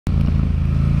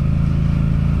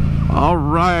All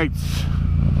right,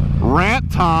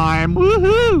 rant time.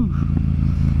 Woohoo!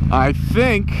 I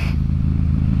think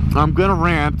I'm gonna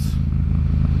rant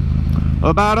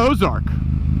about Ozark,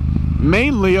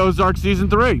 mainly Ozark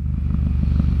season 3,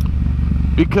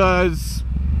 because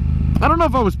I don't know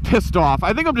if I was pissed off.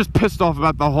 I think I'm just pissed off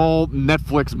about the whole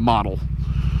Netflix model.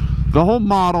 The whole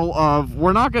model of,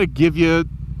 we're not going to give you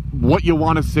what you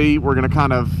want to see. We're going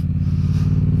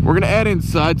to add in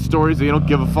side stories that you don't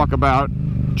give a fuck about,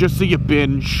 just so you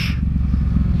binge.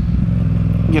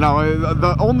 You know,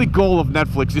 the only goal of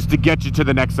Netflix is to get you to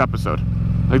the next episode.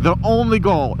 Like, the only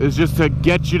goal is just to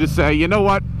get you to say, you know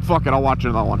what, fuck it, I'll watch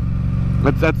another one.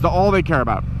 That's all they care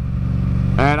about.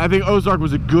 And I think Ozark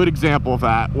was a good example of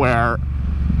that, where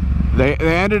they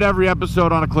ended every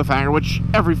episode on a cliffhanger, which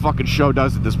every fucking show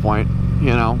does at this point. You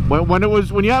know,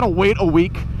 when you had to wait a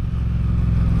week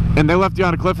and they left you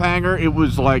on a cliffhanger, it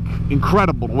was like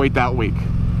incredible to wait that week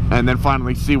and then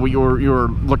finally see what you were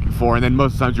looking for. And then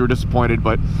most of the times you were disappointed,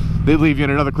 but they leave you in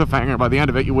another cliffhanger. By the end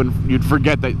of it, you'd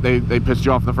forget that they pissed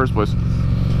you off in the first place.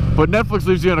 But Netflix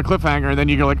leaves you on a cliffhanger, and then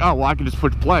you're like, oh well, I can just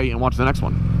push play and watch the next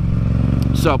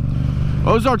one. So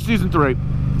Ozark season 3,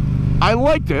 I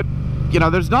liked it. You know,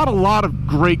 there's not a lot of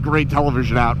great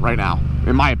television out right now,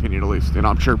 in my opinion at least. You know,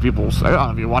 I'm sure people will say, oh,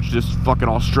 have you watched this fucking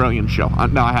Australian show?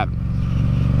 No, I haven't.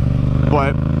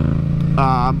 But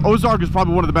Ozark is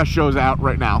probably one of the best shows out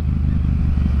right now.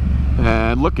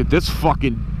 And look at this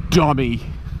fucking dummy.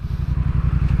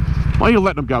 Why are you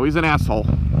letting him go? He's an asshole.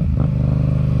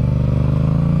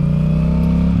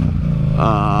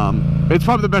 It's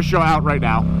probably the best show out right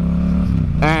now.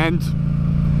 And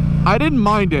I didn't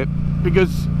mind it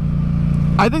because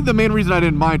I think the main reason I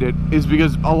didn't mind it is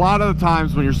because a lot of the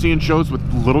times when you're seeing shows with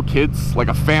little kids, like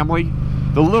a family,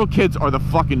 the little kids are the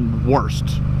fucking worst.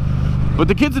 But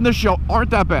the kids in this show aren't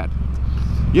that bad.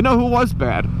 You know who was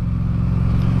bad?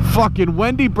 Fucking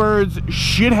Wendy Bird's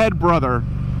shithead brother,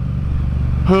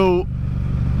 who,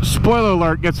 spoiler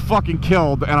alert, gets fucking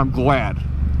killed, and I'm glad.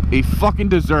 He fucking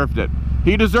deserved it.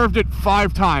 He deserved it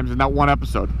 5 times in that one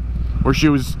episode where she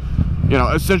was, you know,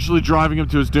 essentially driving him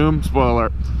to his doom. Spoiler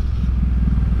alert.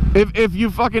 If you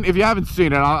haven't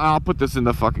seen it, I'll put this in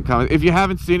the fucking comments. If you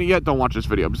haven't seen it yet, don't watch this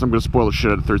video because I'm going to spoil the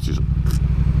shit out of the 3rd season.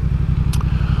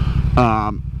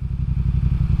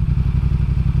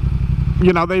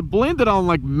 You know, they blamed it on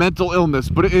like mental illness,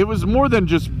 but it was more than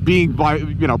just being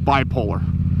bipolar.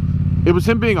 It was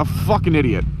him being a fucking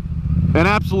idiot, an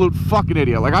absolute fucking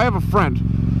idiot. Like, I have a friend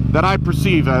that I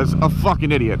perceive as a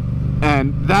fucking idiot,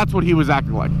 and that's what he was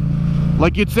acting like.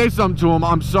 Like, you'd say something to him,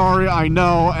 I'm sorry, I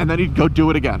know, and then he'd go do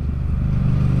it again.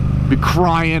 Be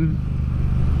crying.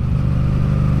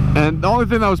 And the only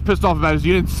thing that I was pissed off about is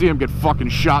you didn't see him get fucking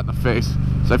shot in the face.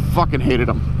 So I fucking hated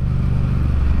him.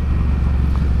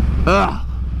 Ugh. I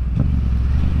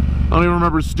don't even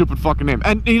remember his stupid fucking name.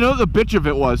 And you know, the bitch of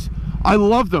it was, I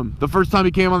loved him the first time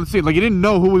he came on the scene. Like, he didn't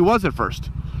know who he was at first.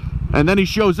 And then he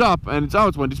shows up, and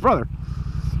it's Wendy's brother.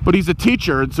 But he's a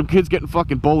teacher, and some kid's getting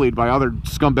fucking bullied by other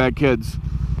scumbag kids.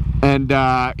 And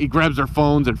he grabs their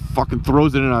phones and fucking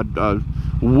throws it in a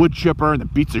wood chipper and then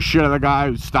beats the shit out of the guy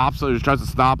who tries to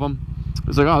stop him.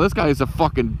 It's like, oh, this guy is a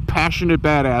fucking passionate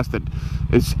badass that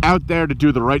is out there to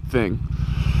do the right thing.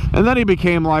 And then he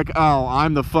became like, oh,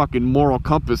 I'm the fucking moral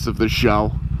compass of this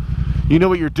show. You know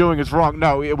what you're doing is wrong.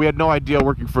 No, we had no idea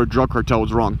working for a drug cartel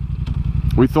was wrong.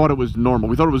 We thought it was normal.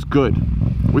 We thought it was good.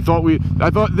 I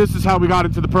thought this is how we got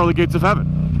into the pearly gates of heaven.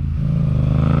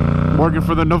 Working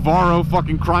for the Navarro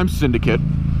fucking crime syndicate.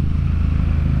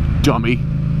 Dummy.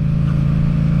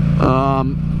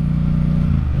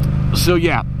 So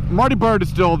yeah, Marty Byrde is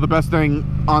still the best thing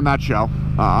on that show.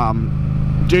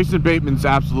 Jason Bateman's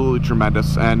absolutely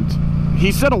tremendous, and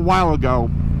he said a while ago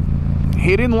he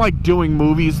didn't like doing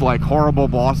movies like Horrible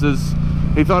Bosses.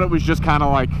 He thought it was just kind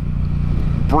of like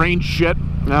brain shit.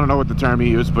 I don't know what the term he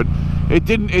used, but it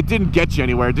didn't get you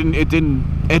anywhere. It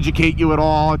didn't educate you at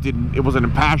all. It wasn't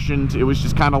impassioned. It was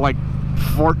just kind of like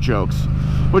fart jokes,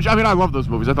 which, I mean, I love those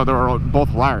movies. I thought they were both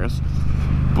hilarious.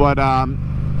 But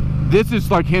this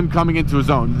is like him coming into his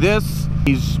own.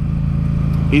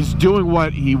 He's doing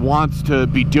what he wants to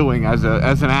be doing as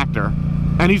an actor,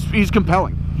 and he's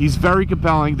compelling. He's very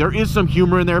compelling. There is some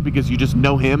humor in there because you just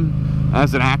know him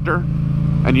as an actor,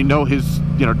 and you know his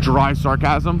dry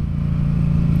sarcasm.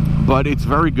 But it's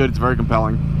very good. It's very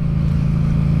compelling.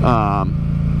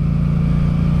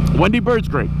 Wendy Bird's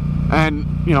great, and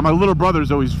my little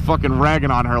brother's always fucking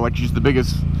ragging on her like she's the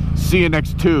biggest see you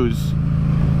next twos,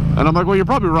 and I'm like, well, you're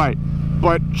probably right,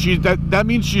 but that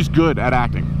means she's good at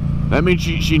acting. That means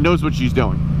she knows what she's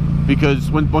doing,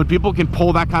 because when people can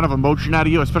pull that kind of emotion out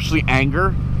of you, especially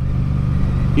anger,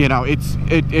 you know,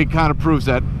 it kind of proves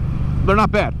that they're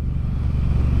not bad.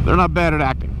 They're not bad at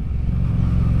acting.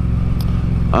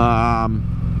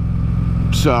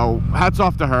 So hats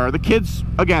off to her. The kids,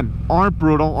 again, aren't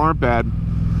brutal, aren't bad.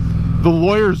 The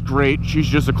lawyer's great. She's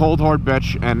just a cold hard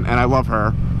bitch, and I love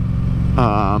her.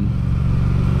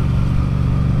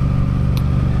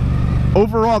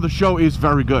 Overall, the show is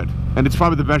very good, and it's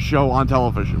probably the best show on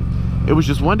television. It was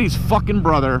just Wendy's fucking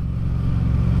brother,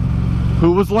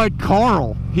 who was like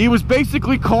Carl. He was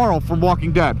basically Carl from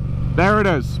Walking Dead. There it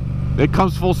is. It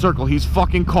comes full circle. He's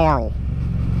fucking Carl.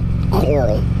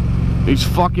 Carl. He's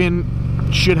fucking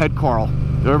shithead Carl,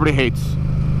 who everybody hates,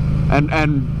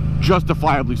 and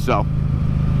justifiably so.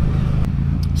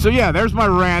 So yeah, there's my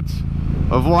rant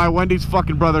of why Wendy's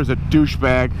fucking brother's a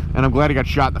douchebag, and I'm glad he got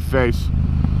shot in the face.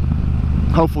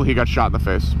 Hopefully he got shot in the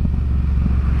face.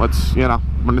 Let's, you know,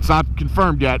 when it's not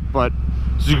confirmed yet, but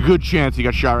there's a good chance he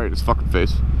got shot right in his fucking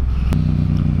face.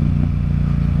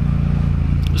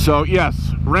 So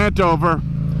yes, rant over.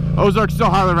 Ozark, still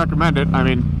highly recommend it. I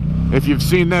mean, if you've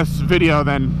seen this video,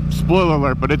 then spoiler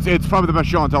alert, but it's probably the best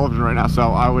show on television right now,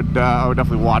 so I would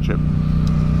definitely watch it.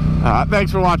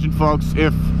 Thanks for watching, folks.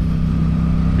 If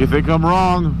you think I'm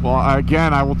wrong, well,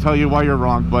 again, I will tell you why you're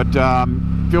wrong, but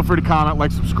feel free to comment,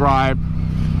 like, subscribe,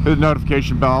 hit the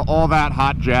notification bell, all that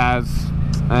hot jazz,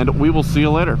 and we will see you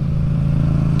later.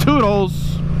 Toodles!